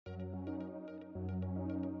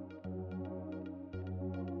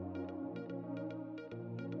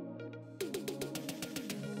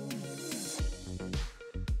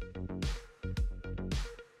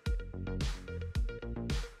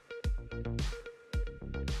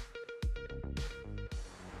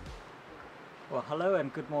Well, hello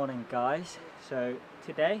and good morning, guys. So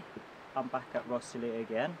today I'm back at Rhossili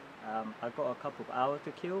again. I've got a couple of hours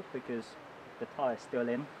to kill because the tire is still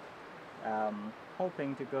in.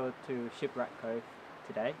 Hoping to go to Shipwreck Cove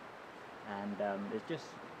today, and it's just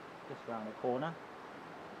around the corner.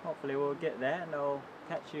 Hopefully we'll get there and I'll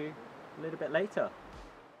catch you a little bit later.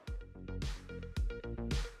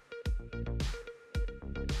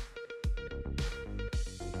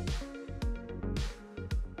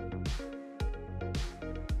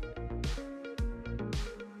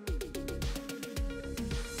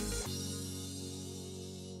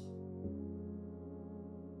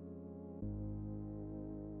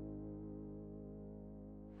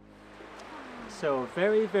 So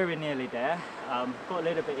very nearly there. Got a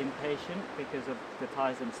little bit impatient because of the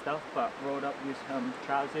tires and stuff, but rolled up with some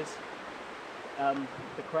trousers.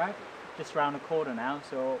 The crag just round the corner now,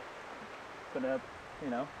 so gonna,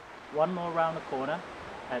 one more round the corner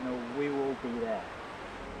and we will be there.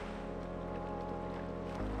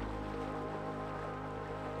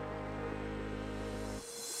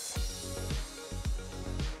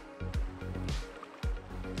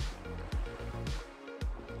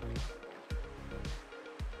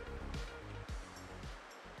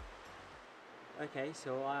 Okay,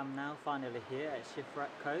 so I am now finally here at Shipwreck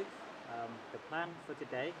Cove. The plan for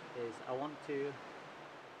today is I want to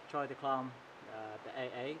try to climb the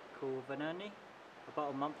AA called Vennerne.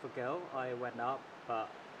 About a month ago I went up, but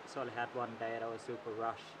it's only had one day and I was super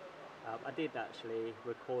rushed. I did actually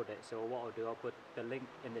record it, so what I'll do, I'll put the link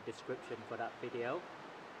in the description for that video.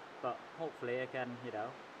 But hopefully I can,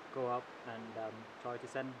 go up and try to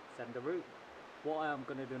send the route. What I am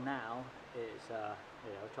going to do now is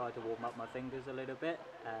try to warm up my fingers a little bit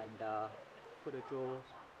and put a draw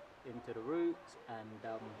into the roots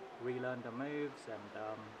and relearn the moves and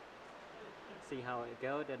see how it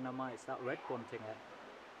goes. Then I might start red punting it.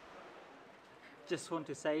 Just want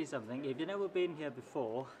to say something, if you've never been here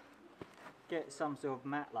before, get some sort of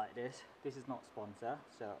mat like this. This is not sponsor,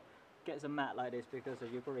 so get some mat like this because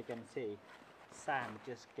as you probably can see, sand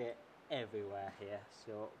just get everywhere here.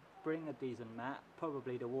 So bring a decent mat,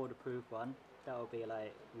 probably the waterproof one. That will be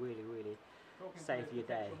like really save your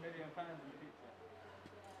day.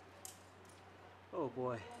 Oh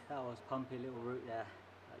boy, that was pumpy little route there.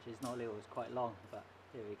 Actually it's not little, it's quite long, but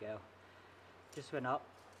here we go. Just went up,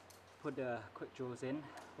 put the quick draws in,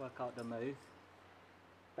 work out the move.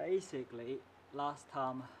 Basically last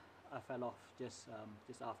time I fell off just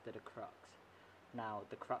after the crux. Now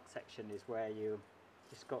the crux section is where you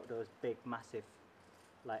just got those big massive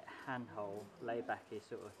like handhold laybacky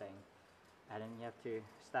sort of thing, and then you have to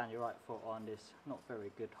stand your right foot on this not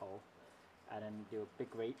very good hole and then do a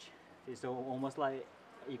big reach. It's almost like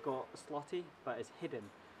you got slotty, but it's hidden,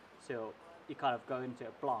 so you kind of go into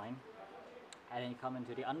it blind and then you come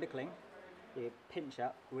into the undercling, you pinch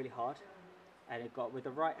up really hard and you got with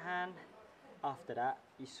the right hand. After that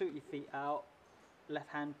you shoot your feet out, left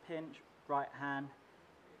hand pinch, right hand,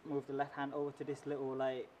 move the left hand over to this little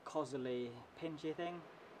like causally pinchy thing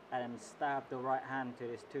and then stab the right hand to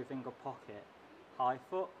this 2-finger pocket, high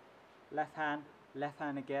foot, left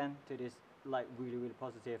hand again to this like really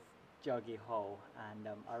positive juggy hole, and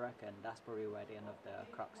I reckon that's probably where the end of the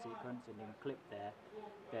crux sequence, and then clip there,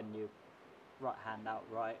 then you right hand out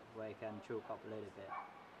right where you can choke up a little bit.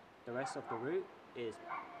 The rest of the route is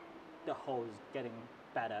the hole is getting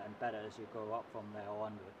better and better as you go up from there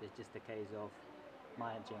onward. It's just a case of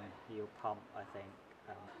managing your pump, I think.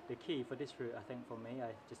 The key for this route, I think for me,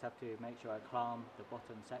 I just have to make sure I climb the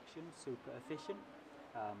bottom section super efficient,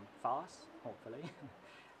 fast hopefully,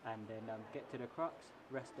 and then get to the crux,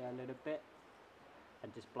 rest there a little bit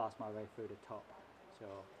and just blast my way through the top. So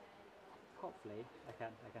hopefully I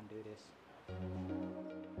can do this.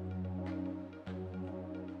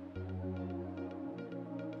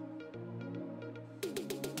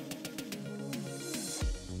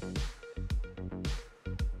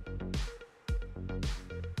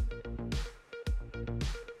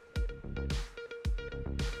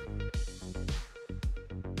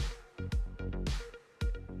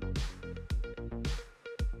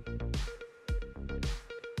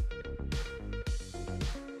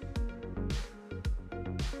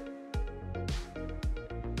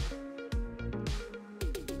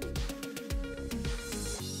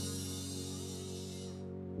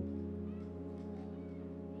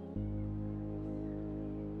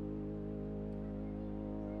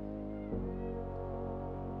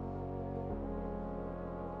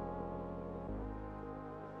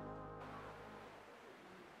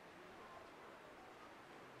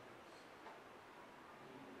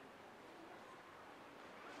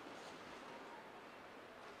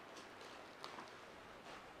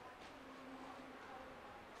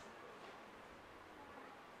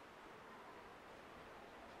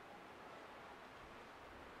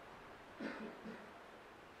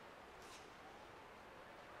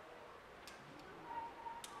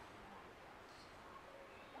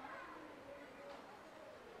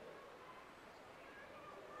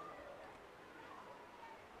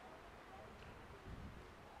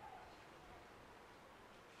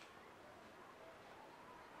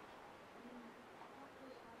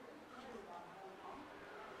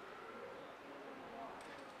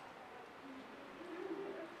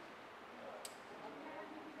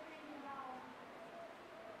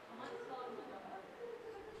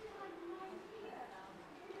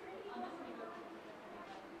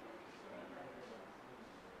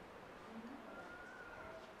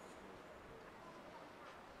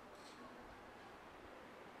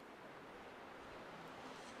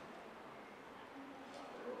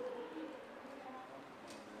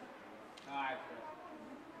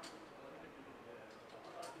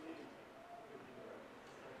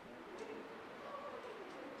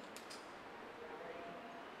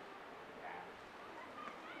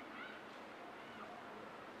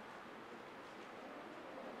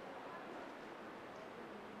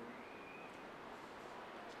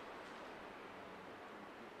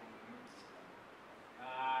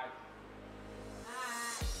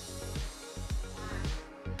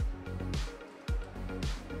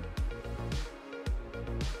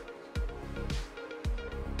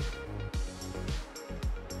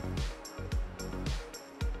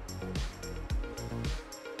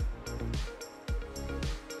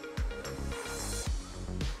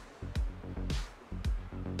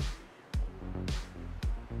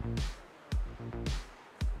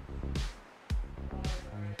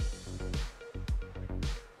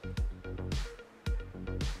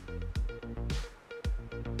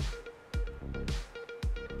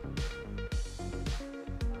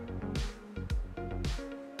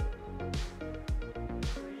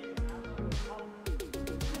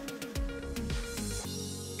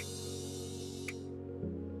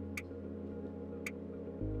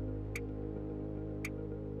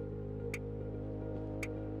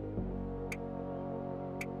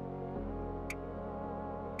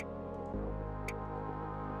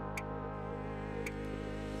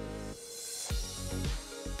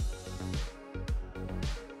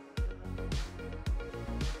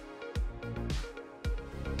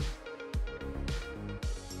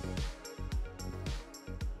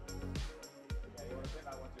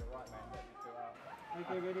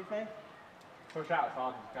 You ready, Faye? Push out as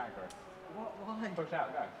hard as you can, Chris. What? Why? Push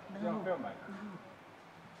out, go. No. You don't film, mate?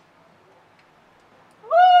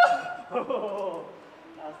 Oh,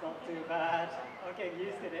 that's not too bad. I'm getting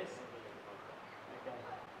used to this. Okay.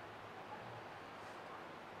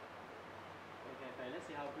 Okay, Faye, let's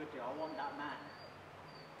see how good you are. I want that man.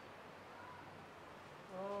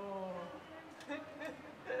 Oh. Yeah.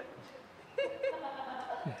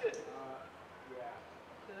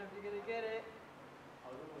 Don't know if you're gonna get it.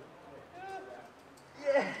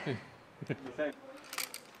 Yeah. You say.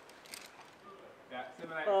 Yeah,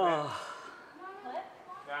 simulate. Oh,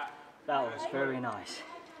 Yeah. that was very nice.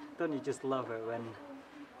 Don't you just love it when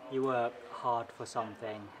you work hard for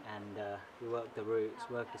something and you work the routes,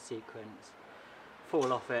 work the sequence,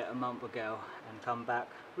 fall off it a month ago and come back,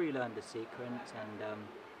 relearn the sequence and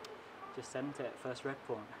just sent it first red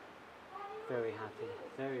point. Very happy,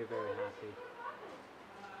 very, very happy.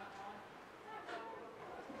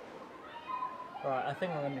 Right, I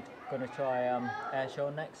think I'm going to try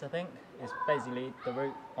Airshow next. I think it's basically the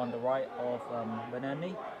route on the right of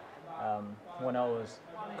Vennerne. When I was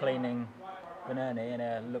cleaning Vennerne and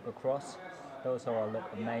I look across, those all look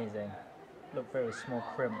amazing. Look very small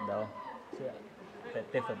crimp though, so a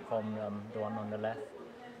bit different from the one on the left.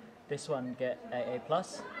 This one get AA+.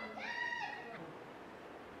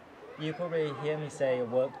 You probably hear me say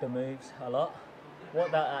work the moves a lot.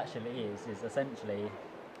 What that actually is essentially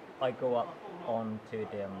I go up onto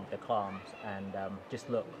the clamps and just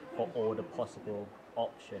look for all the possible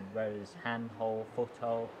options, whether it's hand hold, foot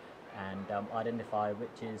hold, and identify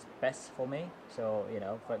which is best for me. So, you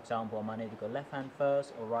know, for example, I might need to go left hand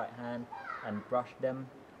first or right hand and brush them.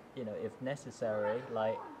 You know, if necessary,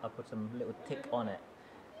 like I put some little tick on it.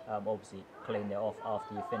 Obviously, clean it off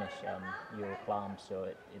after you finish your clamps so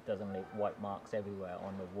it doesn't leave white marks everywhere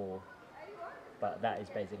on the wall. But that is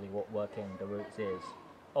basically what working the routes is.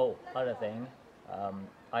 Oh, other thing,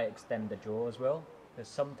 I extend the jaw as well. Because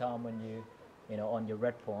sometimes when you know, on your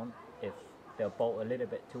red point, if they're bolt a little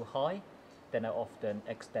bit too high, then I often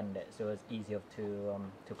extend it so it's easier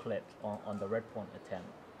to clip on the red point attempt.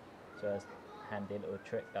 So it's a handy little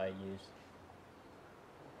trick that I use.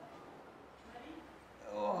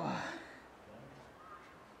 Oh.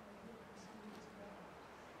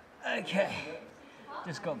 Okay,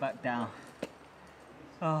 just got back down.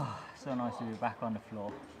 Oh, so nice to be back on the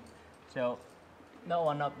floor. So, no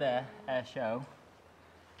one up there, Airshow.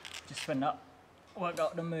 Just went up, work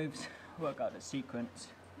out the moves, work out the sequence.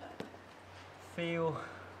 Feel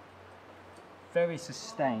very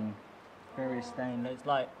sustained, very sustained. It's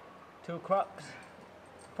like 2 crux,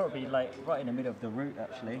 probably like right in the middle of the route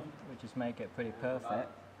actually, which is make it pretty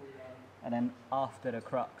perfect. And then after the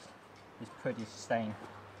crux, it's pretty sustained.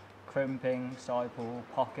 Crimping, side pull,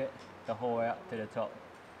 pocket, the whole way up to the top.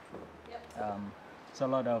 So a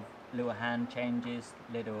lot of little hand changes,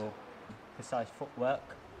 little precise footwork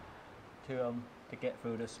to get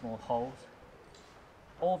through the small holes.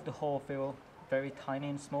 All of the hole feel very tiny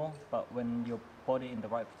and small, but when your body in the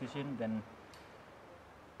right position, then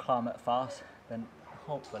climb it fast, then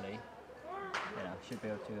hopefully, you know, should be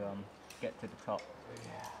able to get to the top.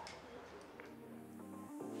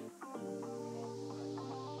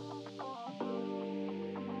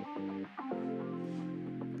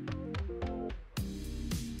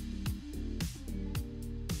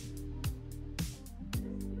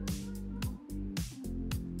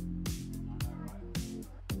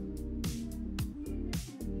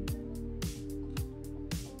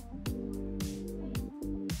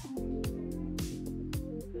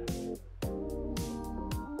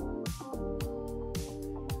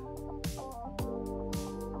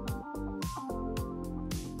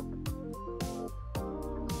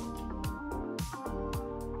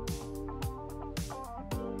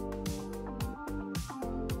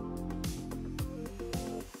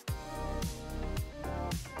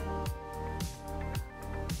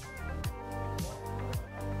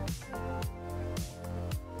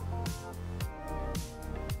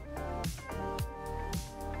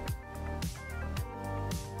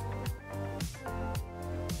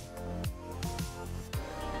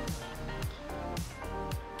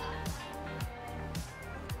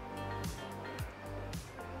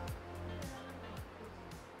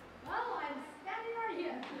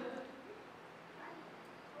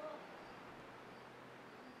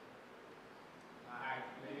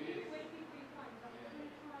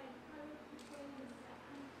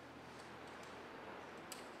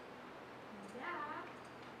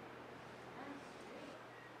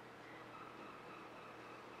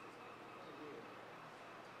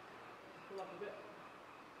 Pull up a bit.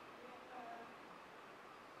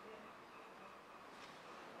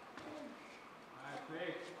 Alright, please.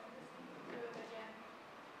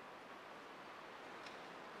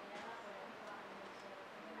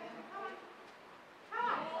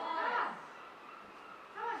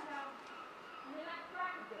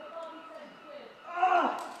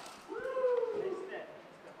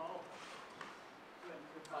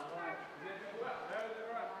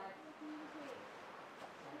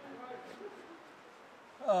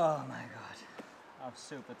 I'm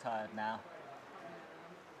super tired now.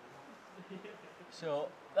 So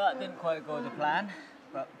that didn't quite go to plan,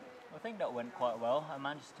 but I think that went quite well. I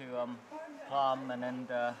managed to climb and then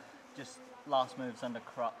just last moves on the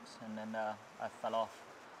crux, and then I fell off.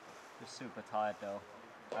 Just super tired though.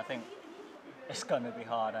 I think it's gonna be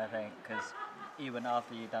hard, I think, because even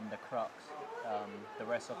after you've done the crux, the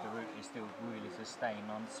rest of the route you still really sustain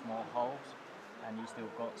on small holes, and you still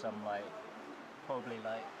got some like probably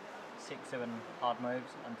like 6-7 hard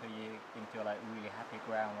moves until you into like really happy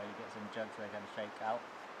ground where you get some jugs that can shake out.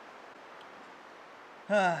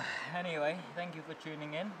 Anyway, thank you for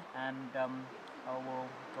tuning in, and I will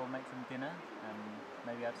go make some dinner and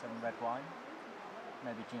maybe have some red wine,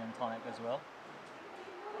 maybe gin and tonic as well.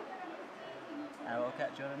 And I will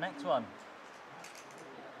catch you on the next one.